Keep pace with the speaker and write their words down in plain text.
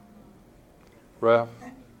Ralph,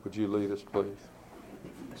 would you lead us, please?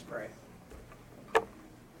 Let's pray.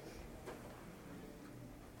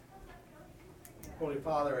 Holy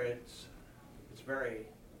Father, it's very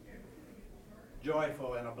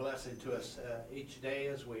joyful and a blessing to us each day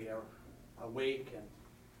as we are awake and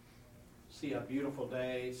see a beautiful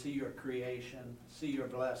day, see your creation, see your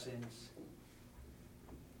blessings.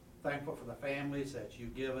 Thankful for the families that you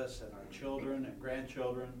give us and our children and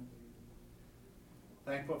grandchildren.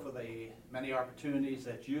 Thankful for the many opportunities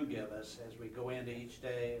that you give us as we go into each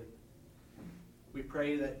day. We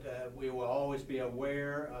pray that we will always be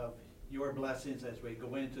aware of your blessings as we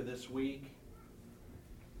go into this week.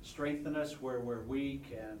 Strengthen us where we're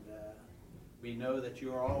weak, and we know that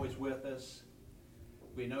you are always with us.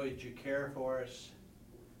 We know that you care for us,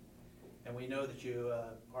 and we know that you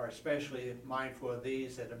are especially mindful of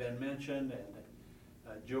these that have been mentioned,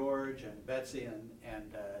 and George and Betsy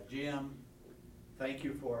and Jim. Thank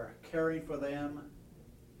you for caring for them.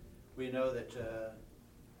 We know that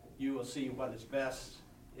you will see what is best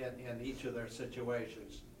in each of their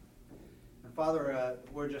situations. And Father,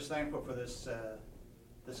 we're just thankful for this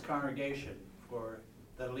congregation, for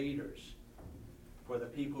the leaders, for the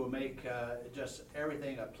people who make just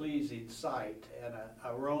everything a pleasing sight and an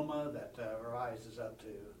aroma that rises up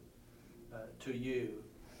to you.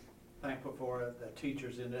 Thankful for the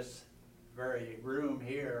teachers in this very room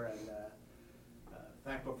here, and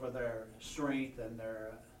thankful for their strength and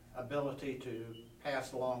their ability to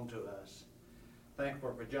pass along to us.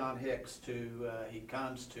 Thankful for John Hicks he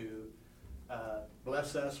comes to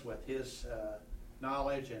bless us with his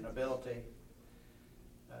knowledge and ability.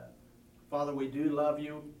 Father, we do love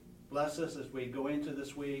you. Bless us as we go into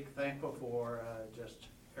this week. Thankful for just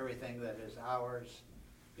everything that is ours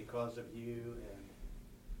because of you and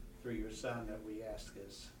through your Son that we ask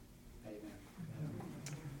this. Amen.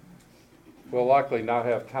 We'll likely not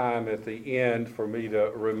have time at the end for me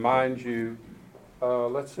to remind you.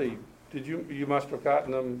 Let's see. You must have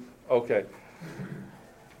gotten them? Okay.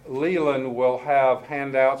 Leland will have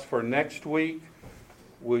handouts for next week.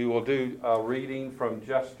 We will do a reading from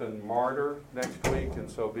Justin Martyr next week,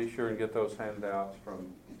 and so be sure and get those handouts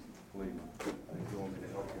from Leland. You want me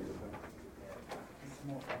to help you with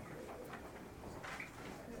that?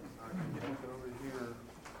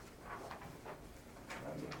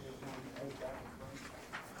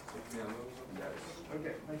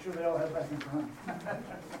 Okay, make sure they all have back in front.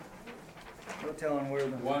 Don't tell them where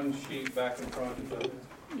the... One sheet back in front.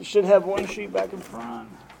 You should have one sheet back in front.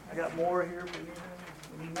 I got more here if you need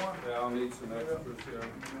any. Need more? Yeah, I'll need some extras here.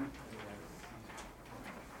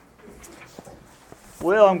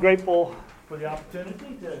 Well, I'm grateful for the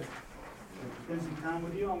opportunity to spend some time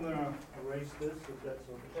with you. I'm going to erase this if that's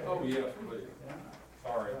okay. Oh, yes, please. Yeah.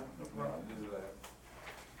 Sorry. No problem. Do that.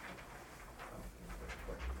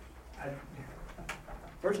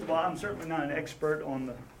 First of all, I'm certainly not an expert on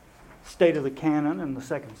the state of the canon in the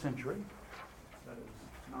 2nd century. That is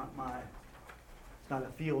not a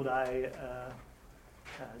field I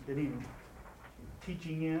did any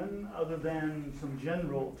teaching in other than some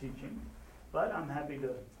general teaching. But I'm happy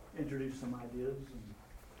to introduce some ideas and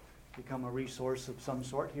become a resource of some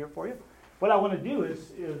sort here for you. What I want to do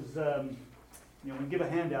is when we give a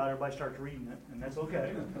handout, everybody starts reading it, and that's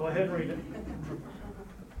okay. Go ahead and read it.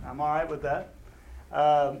 I'm all right with that.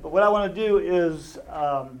 But what I want to do is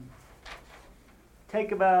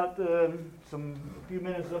take about a few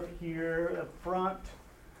minutes up here up front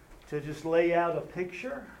to just lay out a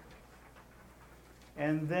picture,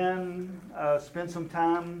 and then spend some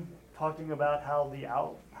time talking about how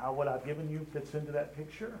what I've given you fits into that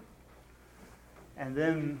picture, and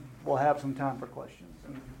then we'll have some time for questions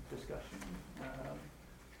and discussion.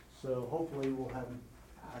 So hopefully we'll have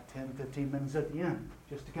 10, 15 minutes at the end,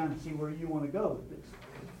 just to kind of see where you want to go with this.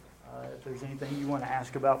 If there's anything you want to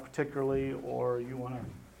ask about particularly, or you want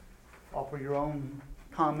to offer your own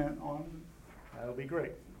comment on, that'll be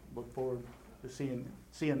great. Look forward to seeing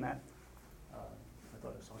that. I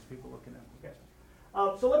thought I saw some people looking at it.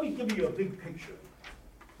 Okay. So let me give you a big picture,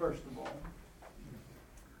 first of all.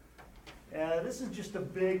 This is just a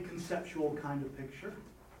big conceptual kind of picture.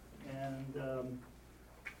 And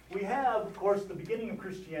we have, of course, the beginning of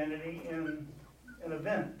Christianity in an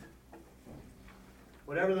event.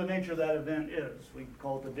 Whatever the nature of that event is. We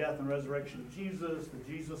call it the death and resurrection of Jesus,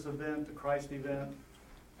 the Jesus event, the Christ event.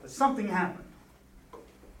 But something happened.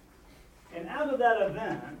 And out of that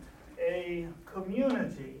event, a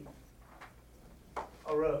community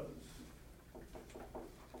arose.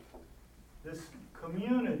 This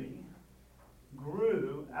community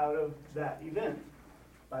grew out of that event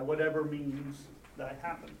by whatever means that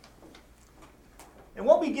happened. And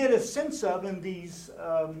what we get a sense of in these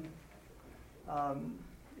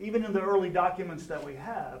even in the early documents that we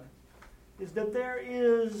have, is that there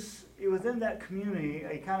is, within that community,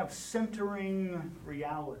 a kind of centering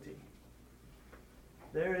reality.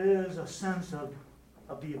 There is a sense of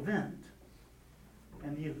the event.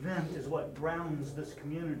 And the event is what grounds this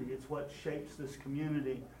community. It's what shapes this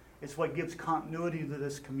community. It's what gives continuity to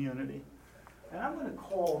this community. And I'm going to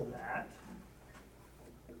call that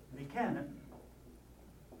the canon.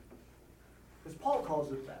 Because Paul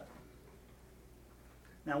calls it that.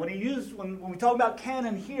 Now, when we talk about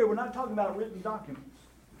canon here, we're not talking about written documents.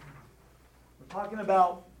 We're talking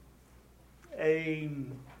about a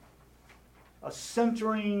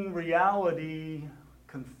centering reality,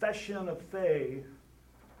 confession of faith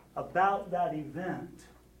about that event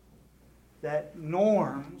that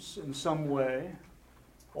norms in some way,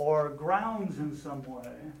 or grounds in some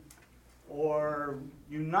way, or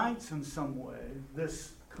unites in some way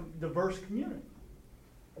this diverse community.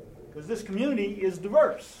 Because this community is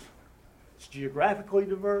diverse. It's geographically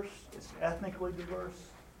diverse, it's ethnically diverse,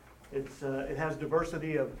 it has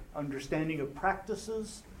diversity of understanding of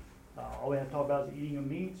practices. All we have to talk about is eating of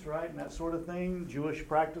meats, right, and that sort of thing, Jewish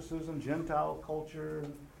practices and Gentile culture.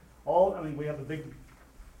 We have a big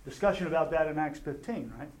discussion about that in Acts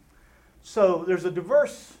 15, right? So there's a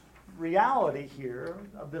diverse reality here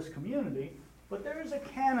of this community, but there is a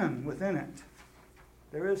canon within it.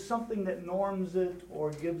 There is something that norms it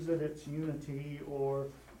or gives it its unity, or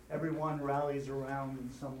everyone rallies around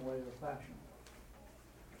in some way or fashion.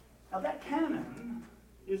 Now that canon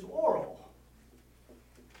is oral.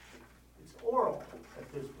 It's oral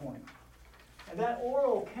at this point. And that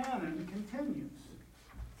oral canon continues.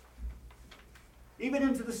 Even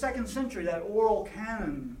into the 2nd century, that oral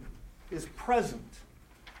canon is present.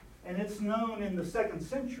 And it's known in the 2nd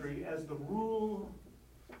century as the rule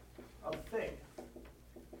of faith,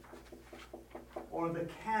 or the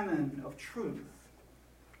canon of truth.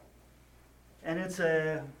 And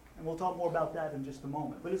and we'll talk more about that in just a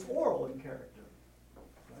moment, but it's oral in character.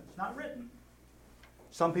 It's not written.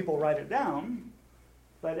 Some people write it down,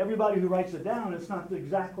 but everybody who writes it down, it's not the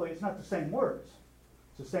same words.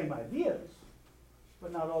 It's the same ideas,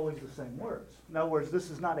 but not always the same words. In other words,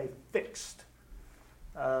 this is not a fixed,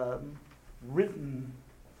 written,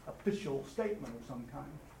 official statement of some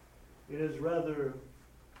kind. It is rather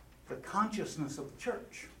the consciousness of the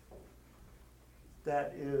church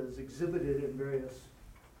that is exhibited in various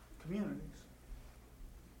communities.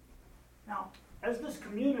 Now, as this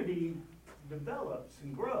community develops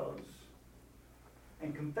and grows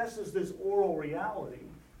and confesses this oral reality,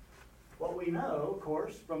 what we know, of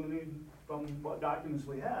course, from what documents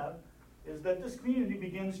we have, is that this community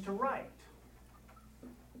begins to write.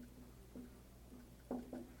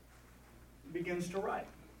 Begins to write.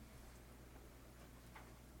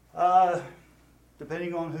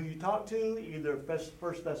 Depending on who you talk to, either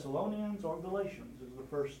 1 Thessalonians or Galatians is the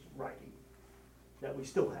first writing that we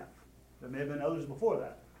still have. There may have been others before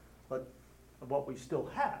that, but of what we still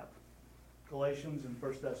have, Galatians and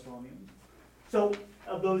 1 Thessalonians. So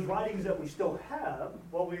of those writings that we still have,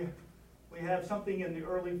 well, we have something in the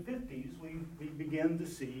early 50s. We begin to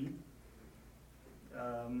see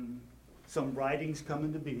some writings come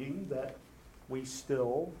into being that we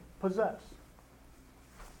still possess.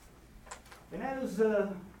 And as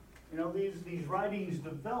these writings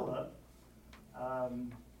develop,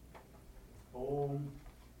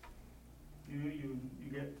 you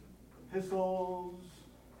get epistles,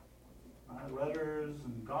 letters,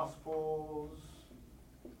 and gospels.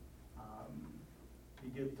 You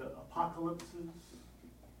get apocalypses,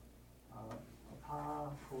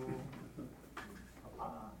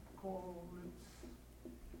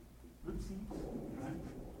 right?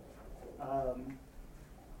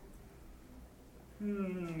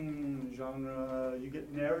 Genre. You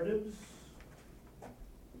get narratives.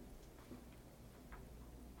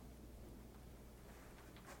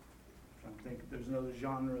 Trying to think if there's another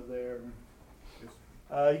genre there.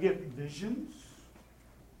 You get visions,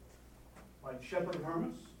 like Shepherd of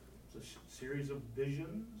Hermas. It's a series of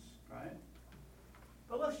visions, right?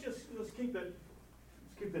 But let's keep it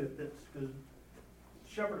at this, because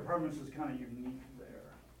Shepherd of Hermas is kind of unique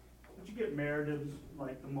there. But you get narratives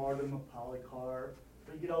like the Martyrdom of Polycarp.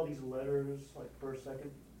 But you get all these letters, like 1st,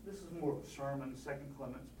 2nd. This is more of a sermon. 2nd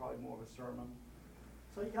Clement's probably more of a sermon.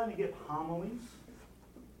 So you kind of get homilies,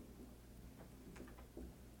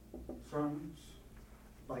 sermons.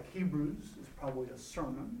 Like Hebrews is probably a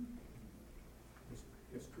sermon.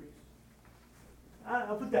 Histories.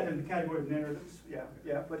 I'll put that in the category of narratives.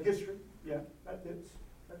 Yeah, but history, that fits.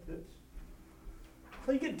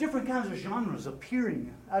 So you get different kinds of genres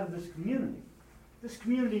appearing out of this community. This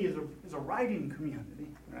community is a writing community,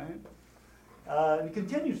 right? And he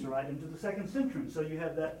continues to write into the 2nd century. So you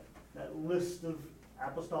have that list of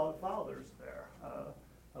apostolic fathers there,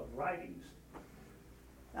 of writings.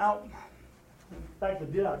 Now, in fact, the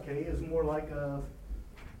Didache is more like a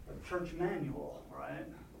church manual, right?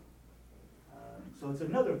 So it's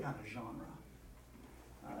another kind of genre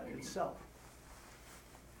itself.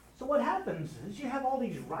 So what happens is you have all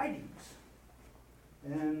these writings,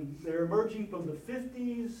 and they're emerging from the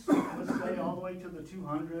 50s, let's say, all the way to the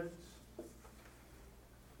 200s.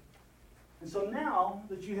 And so now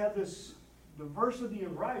that you have this diversity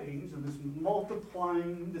of writings and this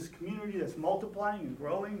community that's multiplying and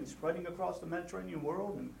growing and spreading across the Mediterranean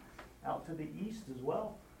world and out to the east as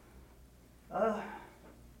well,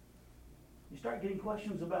 you start getting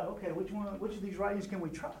questions about, okay, which of these writings can we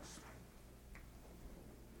trust?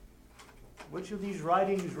 Which of these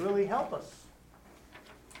writings really help us?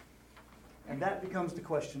 And that becomes the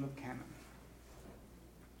question of canon.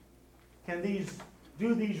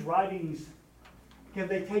 Do these writings, can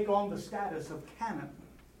they take on the status of canon?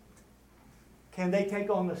 Can they take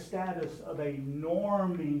on the status of a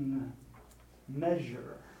norming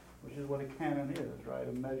measure, which is what a canon is, right?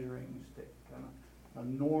 A measuring stick, kind of a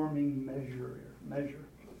norming measure.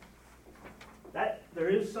 That there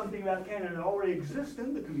is something about canon that already exists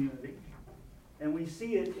in the community, and we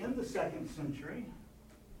see it in the 2nd century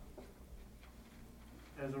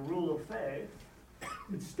as a rule of faith.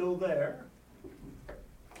 It's still there,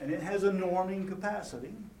 and it has a norming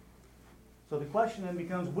capacity. So the question then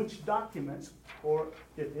becomes, which documents, or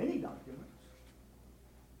if any documents,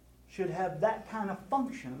 should have that kind of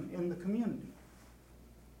function in the community?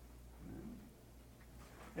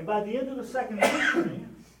 And by the end of the 2nd century,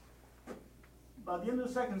 I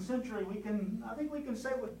think we can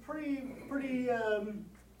say with pretty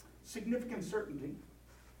significant certainty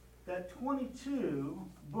that 22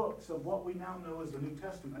 books of what we now know as the New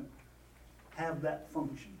Testament have that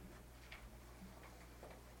function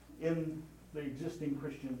in the existing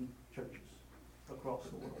Christian churches across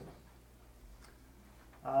the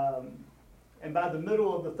world. And by the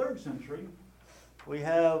middle of the 3rd century, we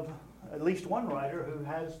have at least one writer who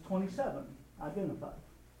has 27 identified.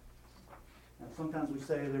 Now, sometimes we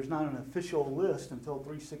say there's not an official list until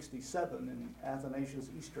 367 in Athanasius'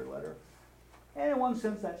 Easter letter. And in one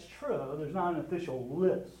sense, that's true. There's not an official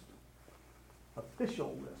list, you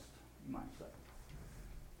might say.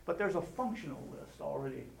 But there's a functional list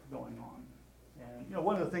already going on. And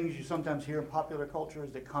one of the things you sometimes hear in popular culture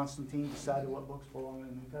is that Constantine decided what books belong in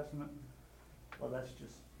the New Testament. Well, that's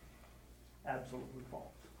just absolutely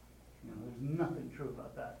false. There's nothing true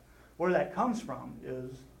about that. Where that comes from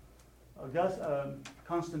is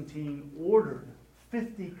Constantine ordered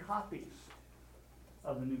 50 copies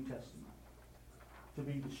of the New Testament to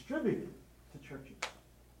be distributed to churches.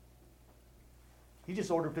 He just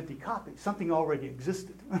ordered 50 copies. Something already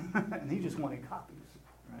existed, and he just wanted copies,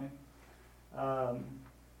 right?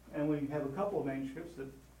 And we have a couple of manuscripts that,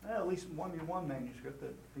 at least one manuscript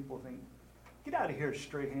that people think, get out of here,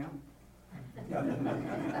 Strahan.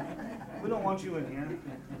 We don't want you in here.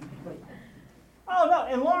 Oh no,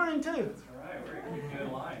 and Lauren too. That's all right, we're keeping you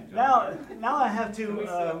in line. John. Now I have Can we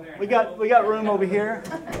sit up to. there We and got room over here.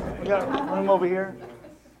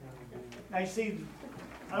 Now you see,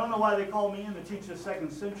 I don't know why they call me in to teach the 2nd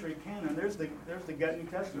century canon. There's the New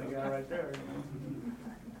Testament guy right there.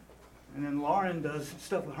 And then Lauren does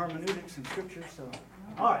stuff with hermeneutics and scripture. So,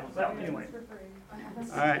 all right. Well, anyway.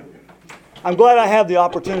 All right. I'm glad I have the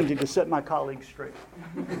opportunity to set my colleagues straight.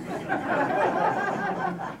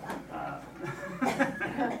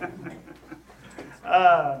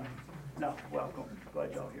 No, welcome.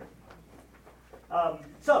 Glad y'all here.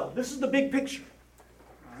 So this is the big picture.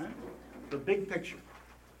 All right, the big picture.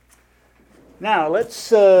 Now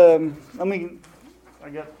let's. I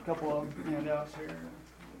got a couple of handouts here.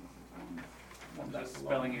 Just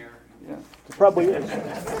spelling error. Yeah, it probably is.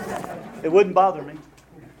 It wouldn't bother me.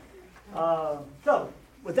 So,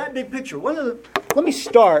 with that big picture, let me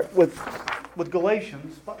start with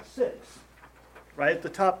Galatians 6, right at the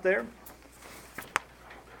top there.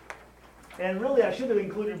 And really, I should have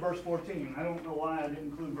included verse 14. I don't know why I didn't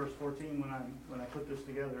include verse 14 when I put this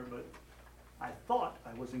together, but I thought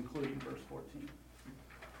I was including verse 14.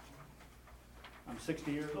 I'm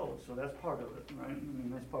 60 years old, so that's part of it,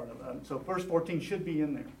 right? That's part of it. So verse 14 should be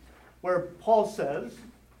in there, where Paul says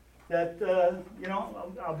that,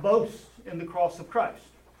 I'll boast in the cross of Christ.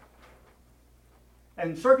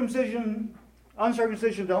 And circumcision,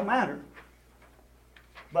 uncircumcision don't matter.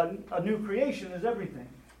 But a new creation is everything.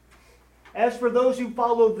 As for those who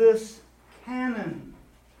follow this canon,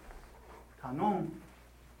 kanoni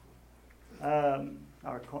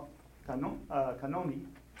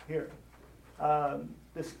here,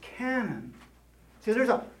 this canon. See, there's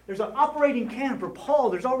an operating canon. For Paul,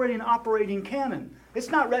 there's already an operating canon. It's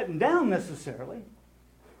not written down necessarily,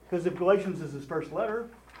 because if Galatians is his first letter,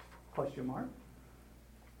 question mark,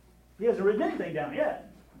 he hasn't written anything down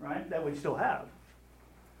yet, right? That we still have.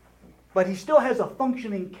 But he still has a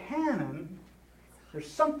functioning canon. There's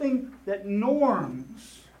something that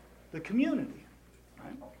norms the community,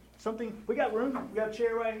 right? Something, we got room, we got a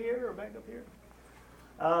chair right here or back up here.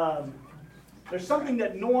 There's something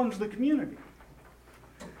that norms the community.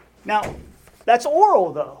 Now, that's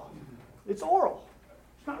oral though. It's oral.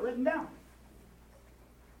 It's not written down.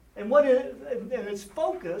 And and its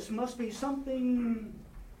focus must be something,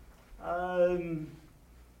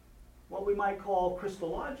 what we might call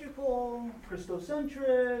Christological,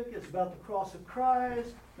 Christocentric. It's about the cross of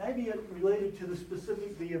Christ. Maybe it related to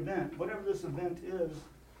the event, whatever this event is,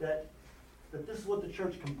 that this is what the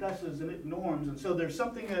church confesses and it norms. And so there's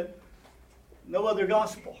something that no other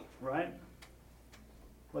gospel, right?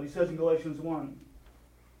 What he says in Galatians 1.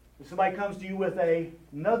 If somebody comes to you with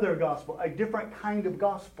another gospel, a different kind of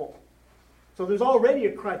gospel. So there's already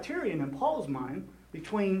a criterion in Paul's mind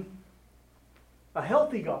between a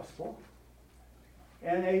healthy gospel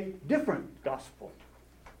and a different gospel.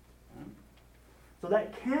 So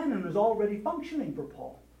that canon is already functioning for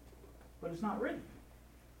Paul, but it's not written.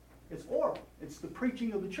 It's oral. It's the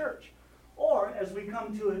preaching of the church. Or, as we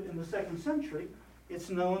come to it in the 2nd century, it's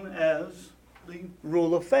known as the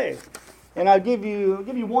rule of faith. And I'll give you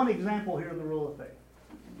one example here of the rule of faith.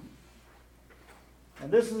 And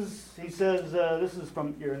this is, he says, this is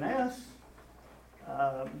from Irenaeus.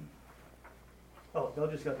 They'll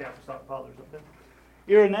just got the Apostolic Fathers up there.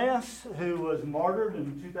 Irenaeus, who was martyred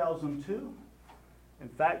in 2002. In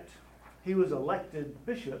fact, he was elected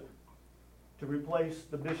bishop to replace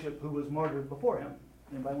the bishop who was martyred before him.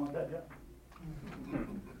 Anybody want that job?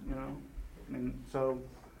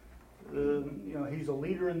 He's a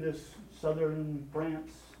leader in this southern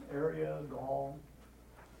France area, Gaul.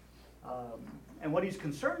 And what he's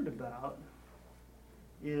concerned about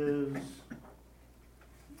is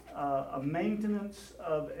a maintenance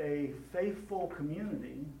of a faithful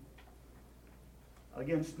community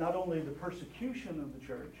against not only the persecution of the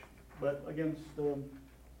church, but against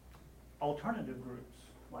alternative groups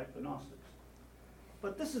like the Gnostics.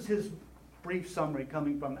 But this is his brief summary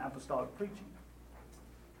coming from apostolic preaching.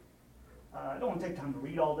 I don't want to take time to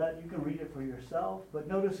read all that. You can read it for yourself. But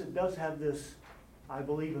notice it does have this, I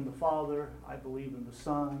believe in the Father, I believe in the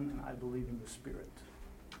Son, and I believe in the Spirit.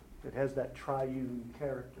 It has that triune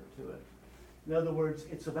character to it. In other words,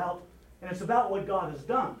 it's about what God has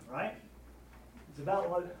done, right? It's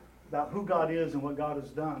about who God is and what God has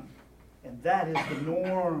done. And that is the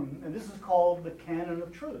norm. And this is called the canon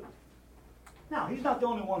of truth. Now, he's not the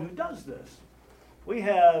only one who does this. We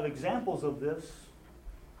have examples of this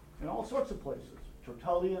in all sorts of places.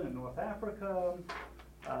 Tertullian in North Africa,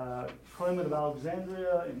 Clement of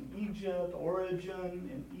Alexandria in Egypt, Origen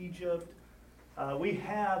in Egypt. We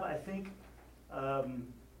have, I think,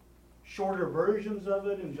 shorter versions of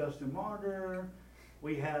it in Justin Martyr.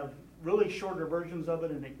 We have really shorter versions of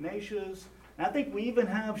it in Ignatius. And I think we even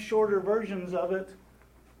have shorter versions of it,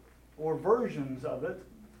 or versions of it,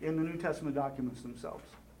 in the New Testament documents themselves.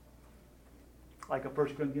 Like a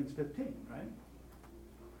 1 Corinthians 15, right?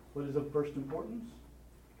 What is of first importance?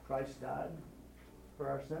 Christ died for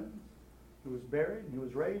our sins. He was buried, he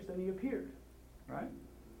was raised, and he appeared, right?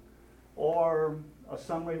 Or a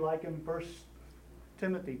summary like in 1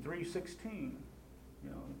 Timothy 3:16,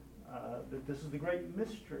 that this is the great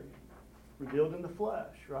mystery revealed in the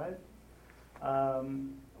flesh, right?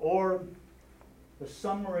 Or the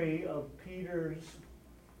summary of Peter's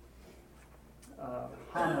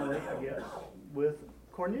homily, I guess, with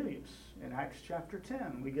Cornelius in Acts chapter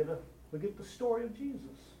 10. We get the story of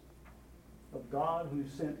Jesus, of God who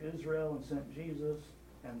sent Israel and sent Jesus,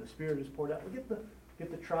 and the Spirit is poured out. We get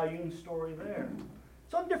the triune story there.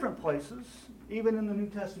 So in different places, even in the New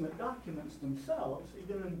Testament documents themselves,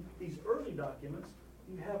 even in these early documents,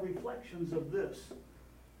 you have reflections of this.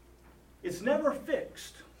 It's never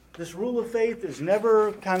fixed. This rule of faith is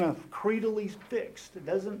never kind of creedally fixed. It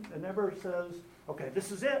never says, okay,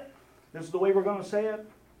 this is it. This is the way we're going to say it.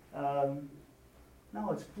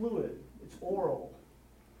 No, it's fluid. It's oral.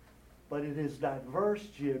 But it is diverse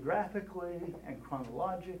geographically and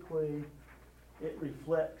chronologically. It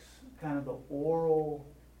reflects kind of the oral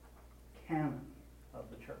canon of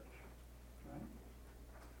the church. Right?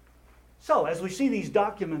 So, as we see these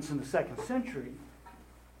documents in the 2nd century,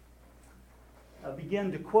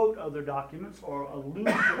 begin to quote other documents or allude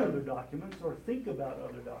to other documents or think about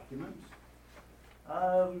other documents.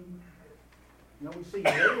 We see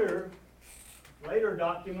later later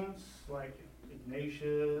documents like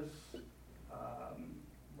Ignatius,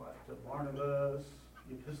 Barnabas,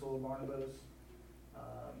 the Epistle of Barnabas,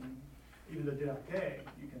 even the Didache,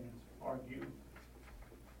 you can argue,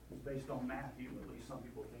 is based on Matthew, at least some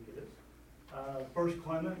people think it is. First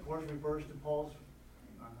Clement, of course, refers to Paul's,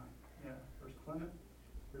 First Clement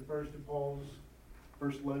refers to Paul's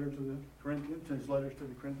first letter to the Corinthians, his letters to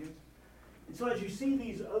the Corinthians. And so as you see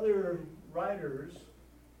these other writers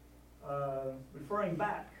referring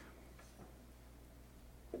back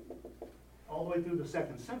all the way through the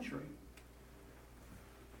 2nd century,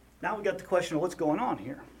 now we got the question of what's going on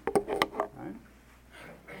here. Right?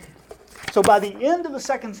 So by the end of the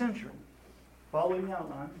 2nd century, following the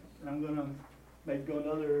outline, and I'm going to maybe go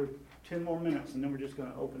another 10 more minutes, and then we're just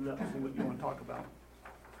going to open it up and see what you want to talk about.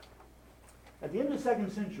 At the end of the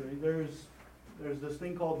 2nd century, there's this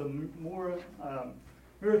thing called the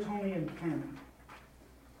Muratorian canon.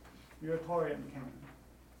 Muratorian canon.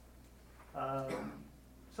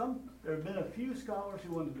 There have been a few scholars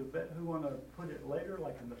who want to put it later,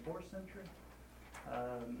 like in the 4th century,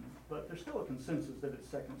 but there's still a consensus that it's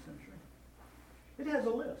 2nd century. It has a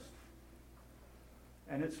list,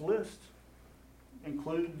 and its list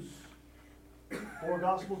includes 4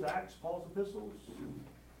 Gospels, Acts, Paul's epistles,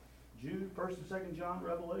 Jude, 1st and 2nd John,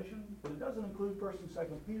 Revelation, but it doesn't include 1st and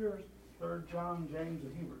 2nd Peter, 3rd John, James,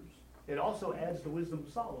 and Hebrews. It also adds the Wisdom of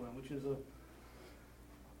Solomon, which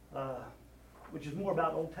is more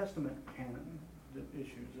about Old Testament canon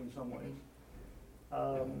issues in some ways.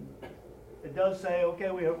 It does say, okay,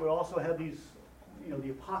 we also have these, the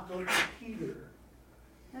Apocalypse of Peter.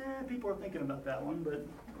 People are thinking about that one, but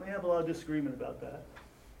we have a lot of disagreement about that.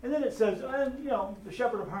 And then it says, the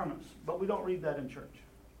Shepherd of Hermas, but we don't read that in church.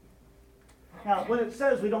 Now, when it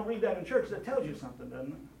says we don't read that in church, that tells you something,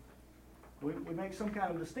 doesn't it? We make some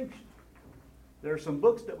kind of distinction. There are some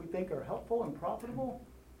books that we think are helpful and profitable,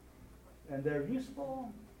 and they're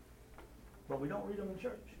useful, but we don't read them in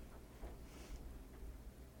church.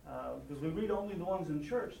 Because we read only the ones in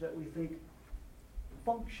church that we think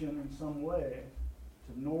function in some way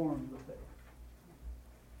to norm the faith,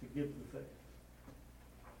 to give the faith.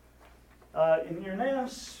 In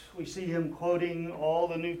Irenaeus, we see him quoting all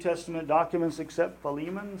the New Testament documents except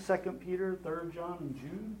Philemon, 2 Peter, 3 John, and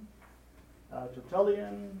Jude.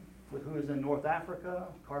 Tertullian, who is in North Africa,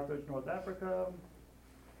 Carthage, North Africa.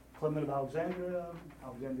 Clement of Alexandria,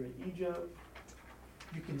 Egypt.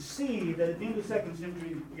 You can see that at the end of the 2nd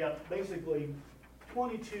century, we got basically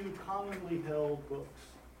 22 commonly held books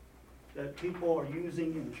that people are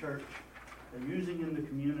using in church, they're using in the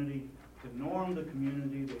community, to norm the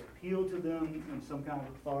community, to appeal to them in some kind of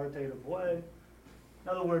authoritative way. In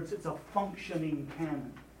other words, it's a functioning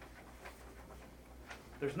canon.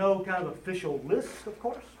 There's no kind of official list, of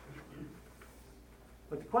course.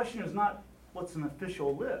 But the question is not what's an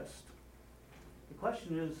official list. The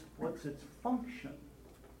question is, what's its function?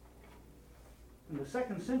 In the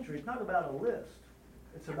 2nd century, it's not about a list.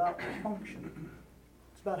 It's about function.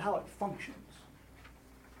 It's about how it functions.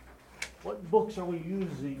 What books are we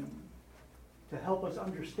using to help us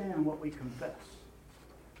understand what we confess?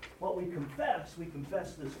 What we confess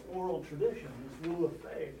this oral tradition, this rule of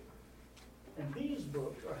faith. And these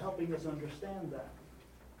books are helping us understand that.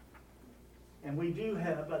 And we do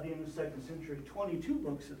have, by the end of the 2nd century, 22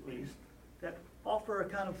 books at least, that offer a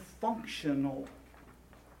kind of functional,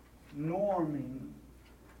 norming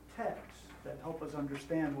text that help us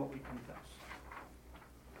understand what we confess.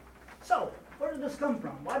 So, where did this come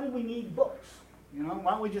from? Why did we need books?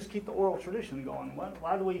 Why don't we just keep the oral tradition going?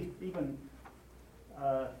 Why do we even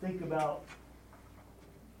think about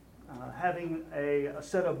having a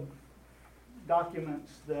set of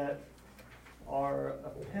documents that are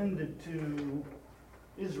appended to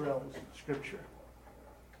Israel's scripture?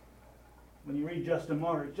 When you read Justin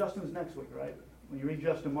Martyr, Justin's next week, right? When you read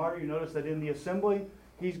Justin Martyr, you notice that in the assembly,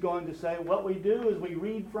 he's going to say, what we do is we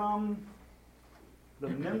read from the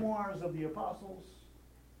memoirs of the apostles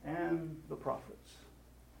and the prophets.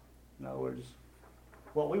 In other words,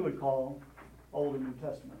 what we would call Old and New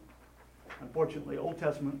Testament. Unfortunately, Old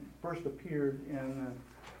Testament first appeared in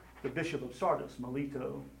the Bishop of Sardis,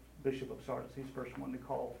 Melito, Bishop of Sardis. He's the first one to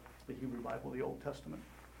call the Hebrew Bible the Old Testament.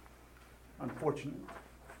 Unfortunate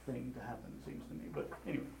thing to happen, it seems to me. But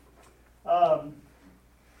anyway.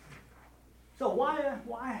 So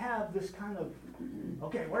why have this kind of,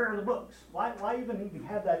 okay, where are the books? Why even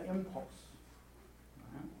have that impulse?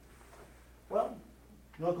 Well,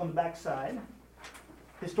 you look on the back side,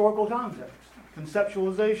 historical context,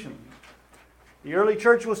 conceptualization. The early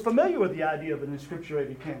church was familiar with the idea of an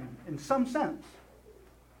inscripturated canon in some sense.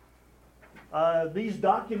 These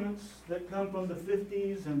documents that come from the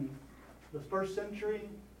 50s and the first century,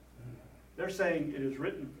 they're saying it is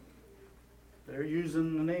written. They're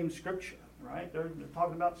using the name Scripture, right? They're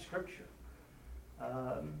talking about Scripture.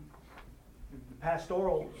 The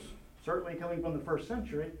pastorals, certainly coming from the first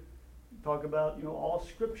century, talk about, all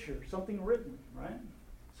Scripture, something written, right?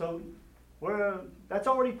 So that's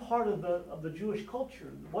already part of the Jewish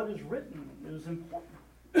culture. What is written is important,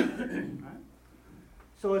 right?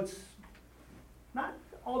 So it's not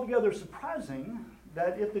altogether surprising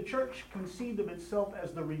that if the church conceived of itself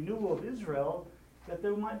as the renewal of Israel, that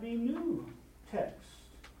there might be new texts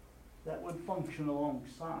that would function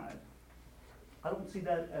alongside. I don't see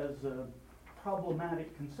that as a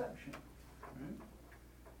problematic conception, right?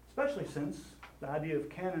 Especially since the idea of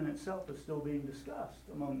canon itself is still being discussed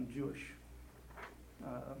among Jewish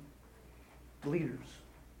leaders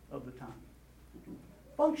of the time.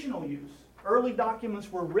 Functional use. Early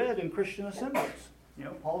documents were read in Christian assemblies.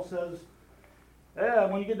 Paul says,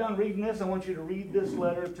 when you get done reading this, I want you to read this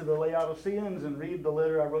letter to the Laodiceans and read the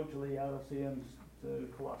letter I wrote to the Laodiceans to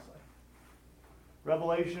Colossae.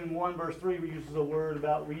 Revelation 1 verse 3 uses a word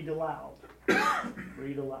about read aloud.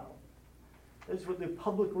 Read aloud. This is what the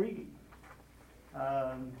public reading.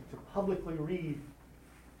 To publicly read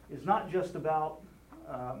is not just about,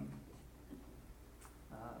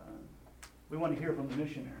 we want to hear from the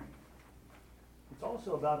missionary. It's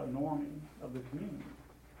also about a norming of the community.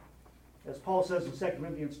 As Paul says in 2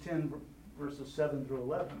 Corinthians 10, verses 7 through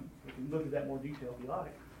 11, we can look at that in more detail if you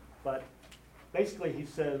like. But basically he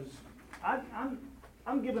says,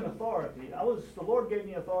 I'm given authority. The Lord gave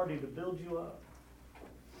me authority to build you up.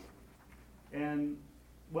 And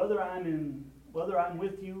whether I'm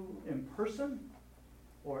with you in person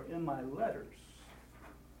or in my letters,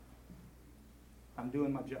 I'm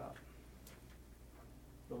doing my job.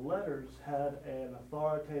 The letters had an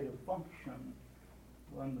authoritative function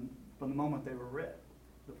from the moment they were read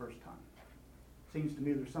the first time. Seems to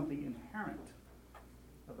me there's something inherent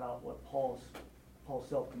about what Paul's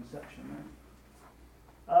self-conception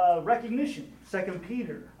there. Recognition, 2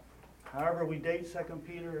 Peter. However we date 2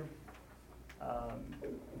 Peter,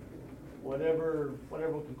 whatever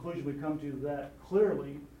conclusion we come to that,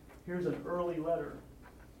 clearly, here's an early letter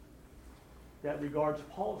that regards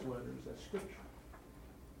Paul's letters as Scripture.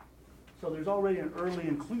 So there's already an early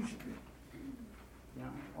inclusion,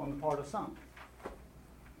 on the part of some.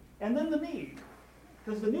 And then the need,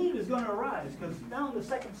 because the need is going to arise, because now in the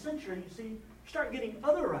 2nd century, you start getting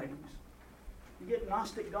other writings. You get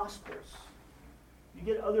Gnostic Gospels. You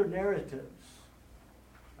get other narratives.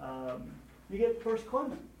 You get First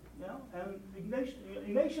Clement, and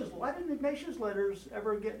Ignatius. Why didn't Ignatius' letters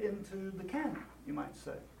ever get into the canon, you might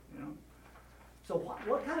say, So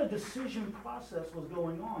what kind of decision process was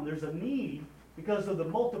going on? There's a need, because of the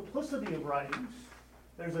multiplicity of writings,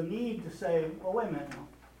 there's a need to say, well, wait a minute now.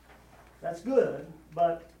 That's good,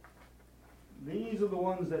 but these are the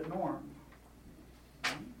ones that norm.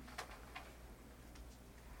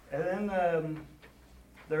 And then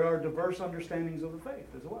there are diverse understandings of the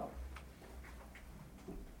faith as well.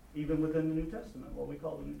 Even within the New Testament, what we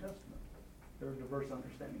call the New Testament, there are diverse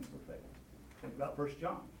understandings of the faith. Think about 1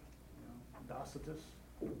 John. Docetus,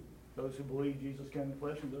 those who believe Jesus came in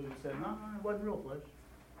flesh, and those who said, no, it wasn't real flesh.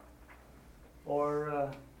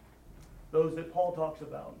 Or those that Paul talks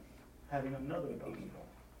about having another gospel.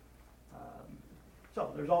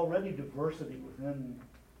 So there's already diversity within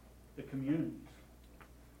the communities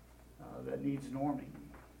that needs norming.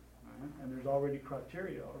 Right? And there's already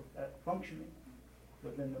criteria at functioning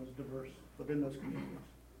within those communities.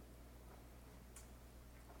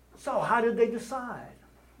 So how did they decide?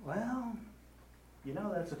 Well,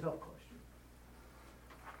 that's a tough question.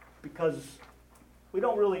 Because we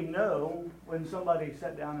don't really know when somebody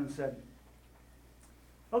sat down and said,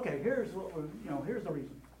 okay, here's the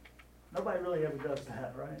reason. Nobody really ever does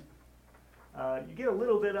that, right? You get a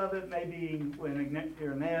little bit of it maybe when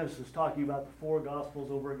Irenaeus is talking about the 4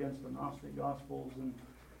 Gospels over against the Gnostic Gospels, and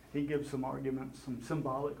he gives some arguments, some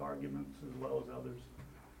symbolic arguments as well as others.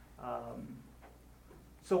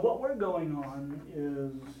 So what we're going on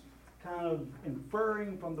is kind of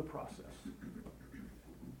inferring from the process.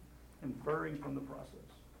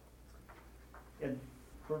 And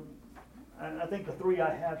I think the 3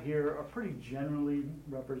 I have here are pretty generally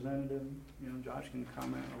representative. Josh can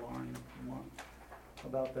comment, or Lauren, if you want,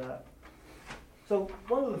 about that. So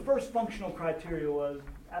one of the first functional criteria was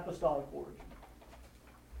apostolic origin.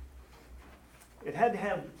 It had to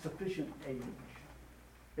have sufficient age.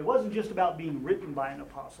 It wasn't just about being written by an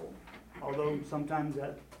apostle, although sometimes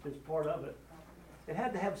that is part of it. It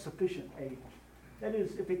had to have sufficient age. That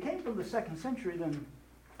is, if it came from the 2nd century, then,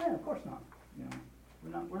 of course not.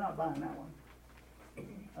 We're not buying that one.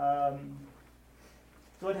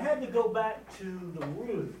 So it had to go back to the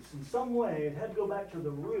roots. In some way, it had to go back to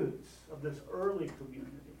the roots of this early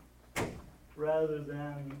community rather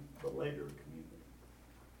than the later community.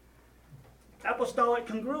 Apostolic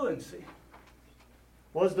congruency.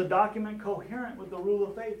 Was the document coherent with the rule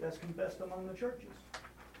of faith as confessed among the churches?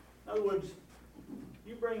 In other words,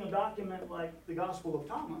 you bring a document like the Gospel of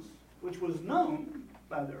Thomas, which was known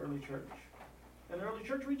by the early church, and the early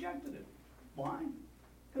church rejected it. Why?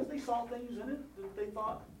 Because they saw things in it that they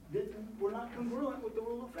thought were not congruent with the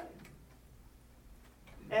rule of faith.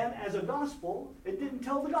 And as a gospel, it didn't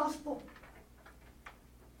tell the gospel.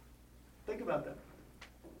 Think about that.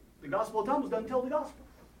 The Gospel of Thomas doesn't tell the gospel.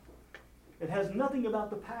 It has nothing about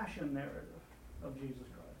the passion narrative of Jesus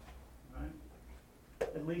Christ, right?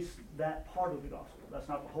 At least that part of the gospel. That's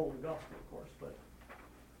not the whole of the gospel, of course, but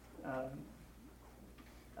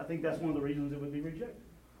I think that's one of the reasons it would be rejected.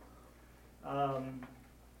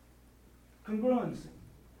 Congruency.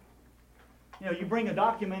 You know, you bring a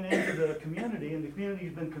document into the community, and the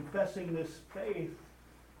community's been confessing this faith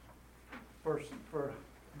for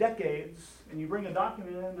decades, and you bring a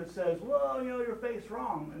document in that says, well, you know, your faith's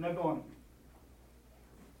wrong, and they're going,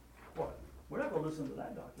 what? We're not going to listen to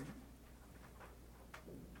that document,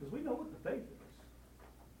 because we know what the faith is.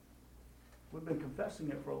 We've been confessing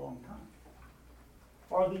it for a long time.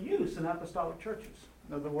 Or the use in apostolic churches.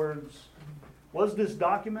 In other words, was this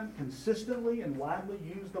document consistently and widely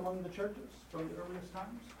used among the churches from the earliest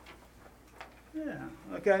times? Yeah,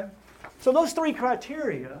 okay. So those three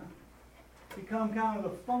criteria become kind of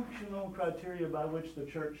the functional criteria by which the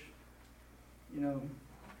church, you know,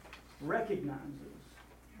 recognizes.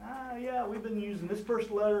 Yeah, we've been using this first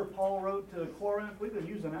letter Paul wrote to Corinth. We've been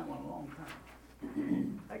using that one a long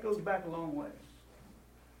time. That goes back a long ways.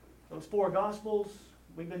 Those four Gospels,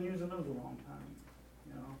 we've been using those a long time.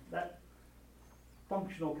 You know, that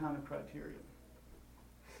functional kind of criteria.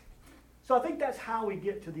 So I think that's how we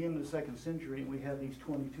get to the end of the second century and we have these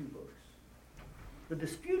 22 books. The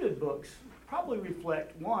disputed books probably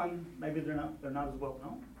reflect, one, maybe they're not as well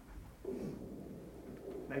known.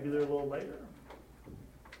 Maybe they're a little later.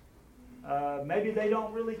 Maybe they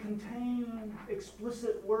don't really contain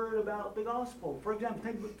explicit word about the gospel. For example,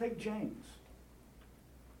 take James.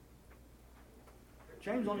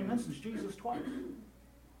 James only mentions Jesus twice.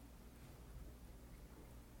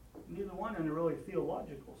 Neither one in a really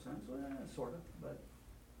theological sense, sort of, but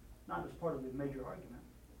not as part of the major argument.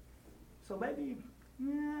 So maybe,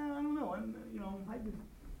 I don't know, and maybe.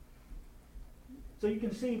 So you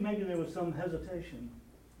can see maybe there was some hesitation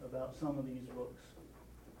about some of these books,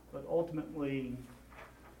 but ultimately,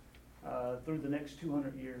 through the next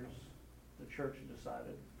 200 years, the church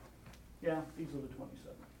decided, yeah, these are the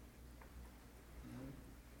 27.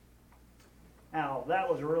 Now, that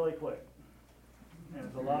was really quick. And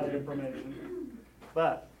it's a lot of information.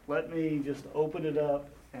 But let me just open it up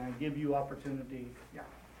and give you opportunity. Yeah.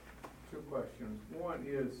 Two questions. One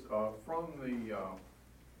is from the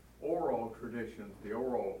oral traditions, the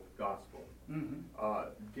oral gospel.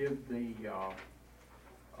 Did the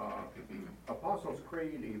Apostles'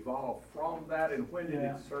 Creed evolve from that, and when did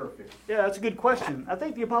it surface? Yeah, that's a good question. I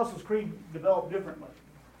think the Apostles' Creed developed differently.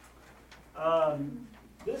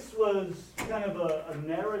 This was kind of a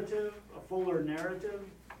narrative, a fuller narrative.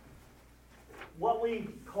 What we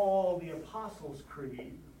call the Apostles'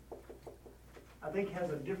 Creed, I think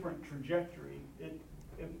has a different trajectory. It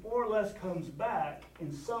more or less comes back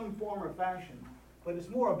in some form or fashion, but it's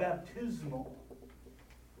more a baptismal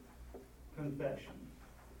confession.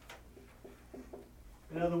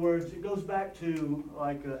 In other words, it goes back to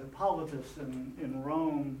like Hippolytus in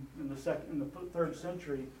Rome in the 3rd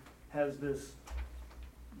century has this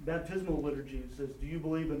baptismal liturgy. It says, do you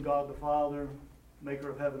believe in God the Father, maker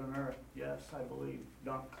of heaven and earth? Yes, I believe.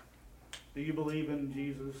 Done. Do you believe in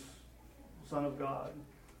Jesus, Son of God?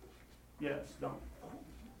 Yes, done.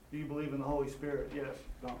 Do you believe in the Holy Spirit? Yes,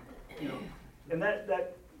 done. You know, and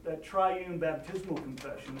that triune baptismal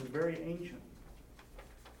confession is very ancient.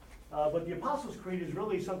 But the Apostles' Creed is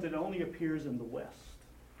really something that only appears in the West.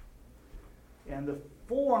 And the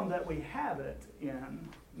form that we have it in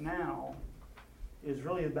now is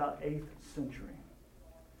really about 8th century.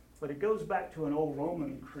 But it goes back to an old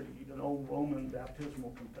Roman creed, an old Roman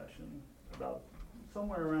baptismal confession, about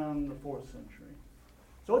somewhere around the 4th century.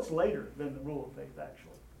 So it's later than the rule of faith,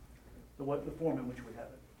 actually, the form in which we have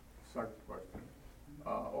it. Second question.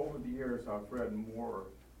 Over the years, I've read more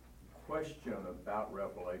question about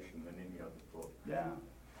Revelation than any other book. Yeah.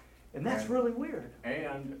 And that's really weird.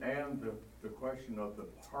 And the question of the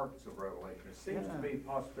parts of Revelation. It seems Yeah. to be a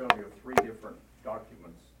possibility of 3 different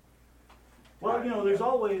documents Well, there's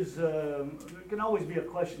always, there can always be a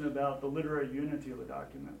question about the literary unity of a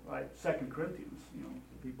document, right? 2 Corinthians,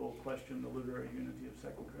 people question the literary unity of 2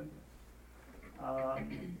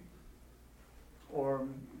 Corinthians. Or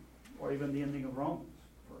even the ending of Romans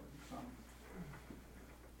for some.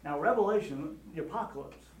 Now, Revelation, the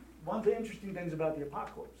Apocalypse, one of the interesting things about the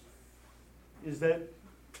Apocalypse is that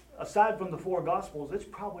aside from the 4 Gospels, it's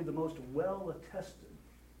probably the most well-attested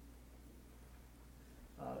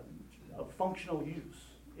of functional use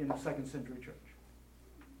in the 2nd century church.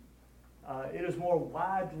 It is more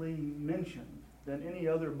widely mentioned than any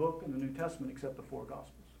other book in the New Testament except the 4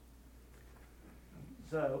 Gospels.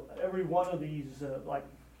 So every one of these,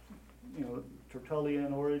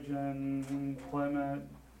 Tertullian, Origen, Clement,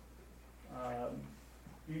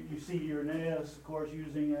 you see Irenaeus, of course,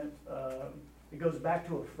 using it. It goes back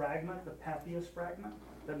to a fragment, the Papias fragment,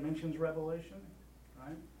 that mentions Revelation,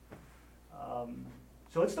 right?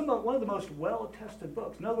 So it's one of the most well-attested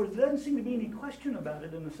books. In other words, there doesn't seem to be any question about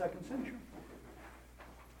it in the 2nd century.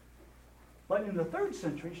 But in the 3rd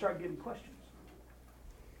century, you start getting questions.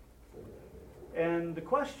 And the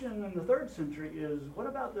question in the 3rd century is, what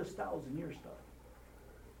about this 1,000-year stuff?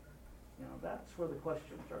 That's where the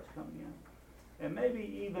question starts coming in. And maybe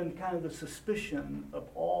even kind of the suspicion of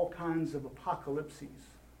all kinds of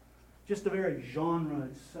apocalypses. Just the very genre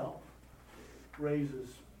itself raises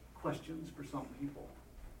questions for some people.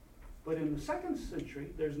 But in the 2nd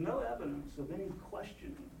century, there's no evidence of any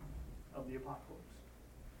questioning of the apocalypse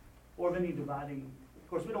or of any dividing. Of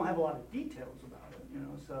course, we don't have a lot of details about it,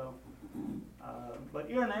 but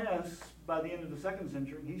Irenaeus, by the end of the 2nd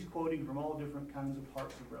century, he's quoting from all different kinds of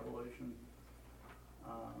parts of Revelation.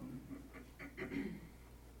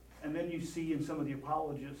 And then you see in some of the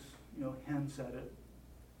apologists, hints at it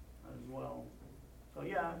as well. So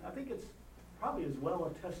yeah, I think it's probably as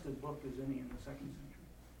well-attested book as any in the 2nd century.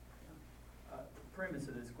 The premise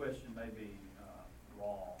of this question may be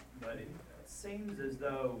wrong, but it seems as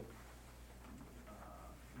though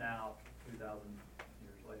now, 2,000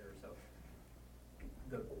 years later or so,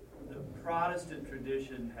 the Protestant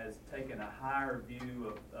tradition has taken a higher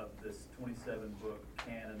view of this 27-book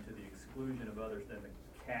canon to the exclusion of others than the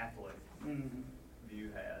Catholic view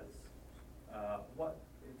has.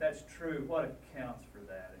 If that's true, what accounts for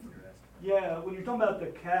that in your estimate? Yeah, when you're talking about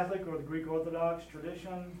the Catholic or the Greek Orthodox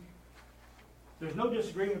tradition, there's no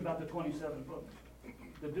disagreement about the 27 books.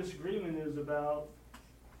 The disagreement is about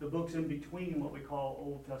the books in between what we call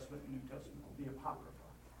Old Testament and New Testament, the Apocrypha.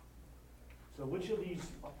 So which of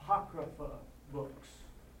these Apocrypha books,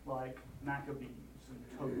 like Maccabees and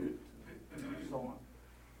Tobit and so on,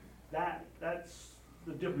 that's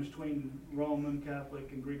the difference between Roman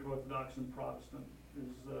Catholic and Greek Orthodox and Protestant.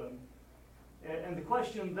 And the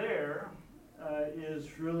question there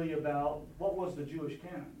is really about what was the Jewish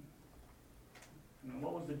canon?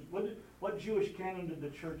 What Jewish canon did the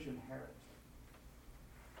church inherit?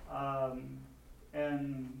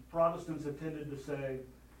 And Protestants have tended to say,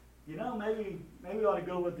 maybe we ought to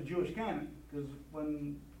go with the Jewish canon, because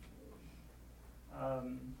when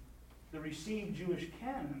the received Jewish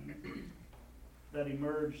canon that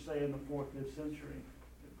emerged, say, in the 4th, 5th century,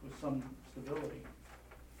 with some stability,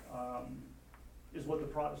 is what the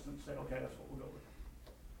Protestants say, okay, that's what we'll go with.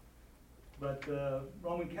 But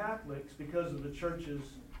Roman Catholics, because of the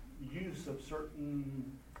church's use of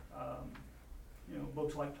certain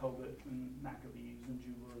books like Tobit and Maccabees and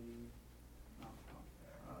Jubilee,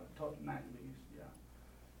 Maccabees,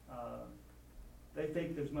 they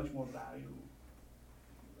think there's much more value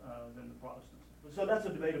than the Protestants. So that's a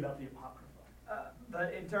debate about the Apocrypha.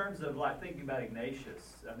 But in terms of thinking about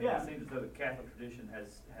Ignatius, it seems as though the Catholic tradition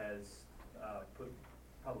has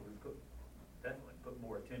definitely put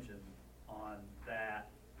more attention on that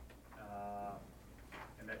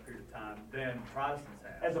in that period of time than Protestants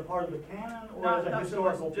have. As a part of the canon, or as a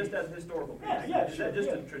historical piece? Just as a historical piece. Is that just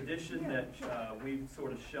a tradition that we've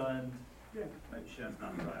sort of shunned? Yeah. Maybe shun's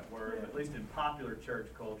not the right word, but at least in popular church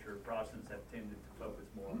culture, Protestants have tended to focus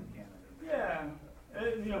more on the canon. Yeah,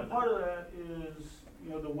 and, part of that is,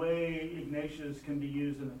 the way Ignatius can be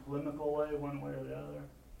used in a polemical way, one way or the other.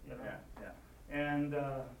 Yeah. And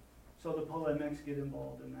so the polemics get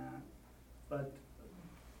involved in that. But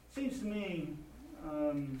it seems to me,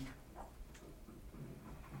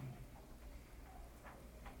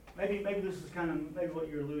 maybe this is maybe what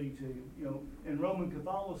you're alluding to. In Roman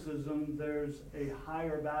Catholicism, there's a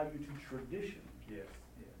higher value to tradition. Yes.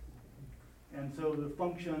 And so the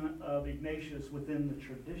function of Ignatius within the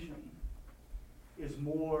tradition is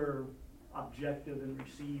more objective and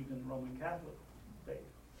received in Roman Catholic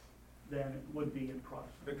faith than it would be in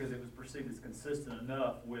Protestant. Because it was perceived as consistent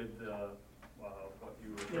enough with what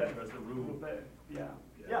you refer to as the rule. Of faith.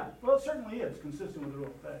 Yeah, well, it certainly is consistent with the rule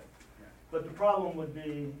of faith. But the problem would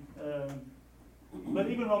be, but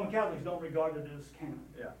even Roman Catholics don't regard it as canon.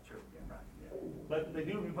 Yeah, sure, right. Yeah. But they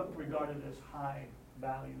do regard it as high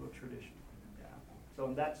value of tradition. Yeah. So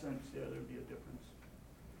in that sense, yeah, there'd be a difference.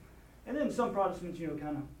 And then some Protestants,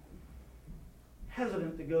 kind of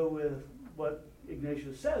hesitant to go with what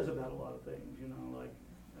Ignatius says about a lot of things, like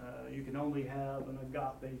you can only have an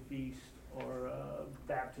agape feast or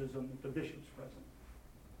baptism if the bishop's present,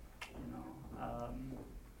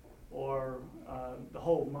 or the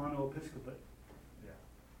whole monoepiscopate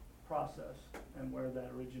process and where that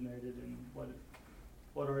originated and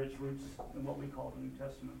what are its roots in what we call the New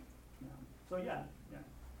Testament. Yeah. So yeah.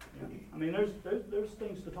 I mean, there's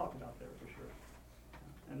things to talk about there for sure,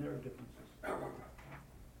 and there are differences.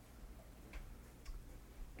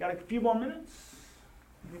 Got a few more minutes.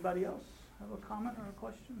 Anybody else have a comment or a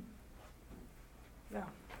question? Yeah.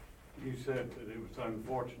 You said that it was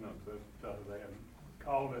unfortunate that they had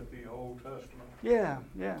called it the Old Testament. Yeah.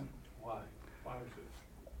 Why? Why is it?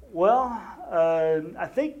 Well, I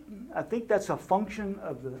think that's a function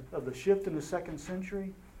of the shift in the second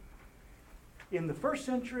century. In the first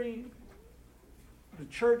century, the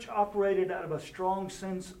church operated out of a strong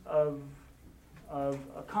sense of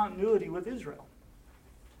a continuity with Israel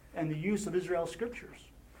and the use of Israel's scriptures.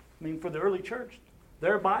 I mean, for the early church,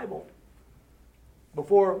 their Bible,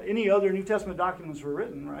 before any other New Testament documents were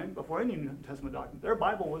written, right? Before any New Testament document, their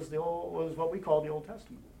Bible was what we call the Old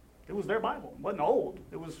Testament. It was their Bible. It wasn't old.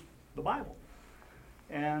 It was the Bible.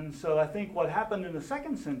 And so I think what happened in the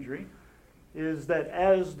second century is that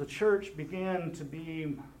as the church began to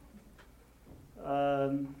be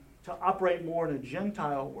to operate more in a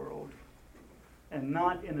Gentile world and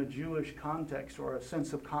not in a Jewish context or a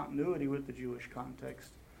sense of continuity with the Jewish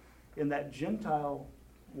context, in that Gentile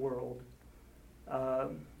world,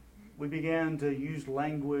 we began to use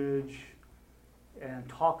language and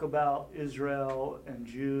talk about Israel and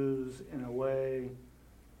Jews in a way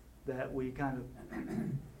that we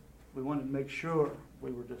wanted to make sure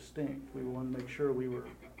we were distinct. We wanted to make sure we were,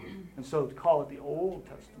 and so to call it the Old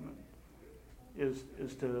Testament is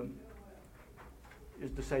to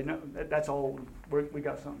say, no, that's old. We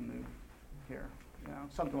got something new here,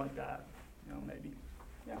 something like that, maybe.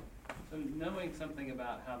 Yeah. So knowing something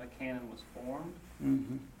about how the canon was formed,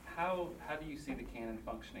 Mm-hmm. how do you see the canon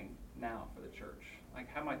functioning now for the church? Like,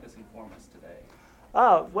 how might this inform us today?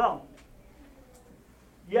 Well,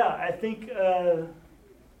 yeah, I think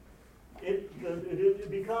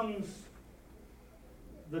it becomes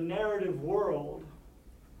the narrative world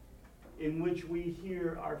in which we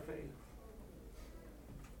hear our faith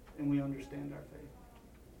and we understand our faith.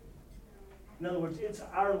 In other words, it's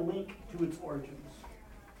our link to its origins.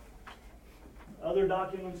 Other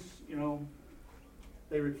documents,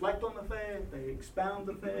 they reflect on the faith, they expound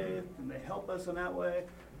the faith, and they help us in that way.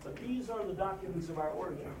 But these are the documents of our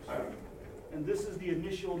origins. And this is the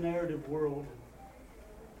initial narrative world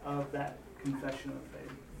of that confession of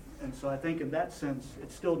faith. And so I think in that sense,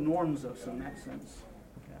 it still norms us in that sense.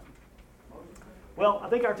 Yeah. Well, I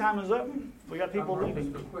think our time is up. We got people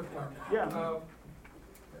leaving. Just a quick one. Yeah.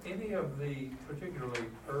 Any of the particularly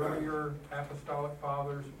earlier apostolic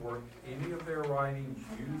fathers, were any of their writings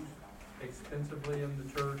used extensively in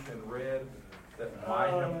the church and read that might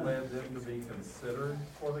have led them to be considered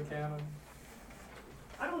for the canon?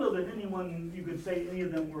 I don't know that you could say any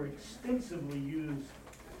of them were extensively used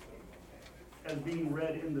as being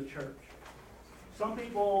read in the church. Some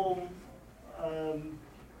people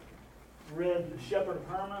read the Shepherd of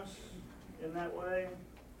Hermas in that way,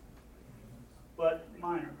 but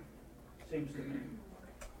minor, seems to me.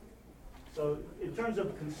 So in terms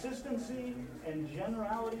of consistency and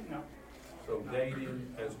generality, no. So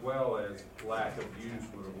dating as well as lack of use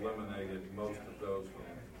would have eliminated most of those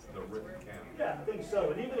from the written canon. Yeah, I think so.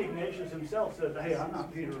 And even Ignatius himself said, hey, I'm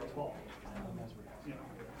not Peter or Paul.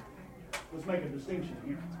 Let's make a distinction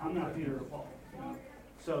here. I'm not Peter or Paul.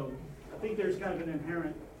 So I think there's kind of an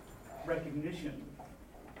inherent recognition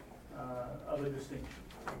of a distinction.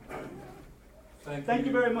 Thank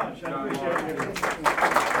you very much. I appreciate it.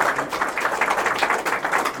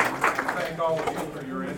 Thank all of you for your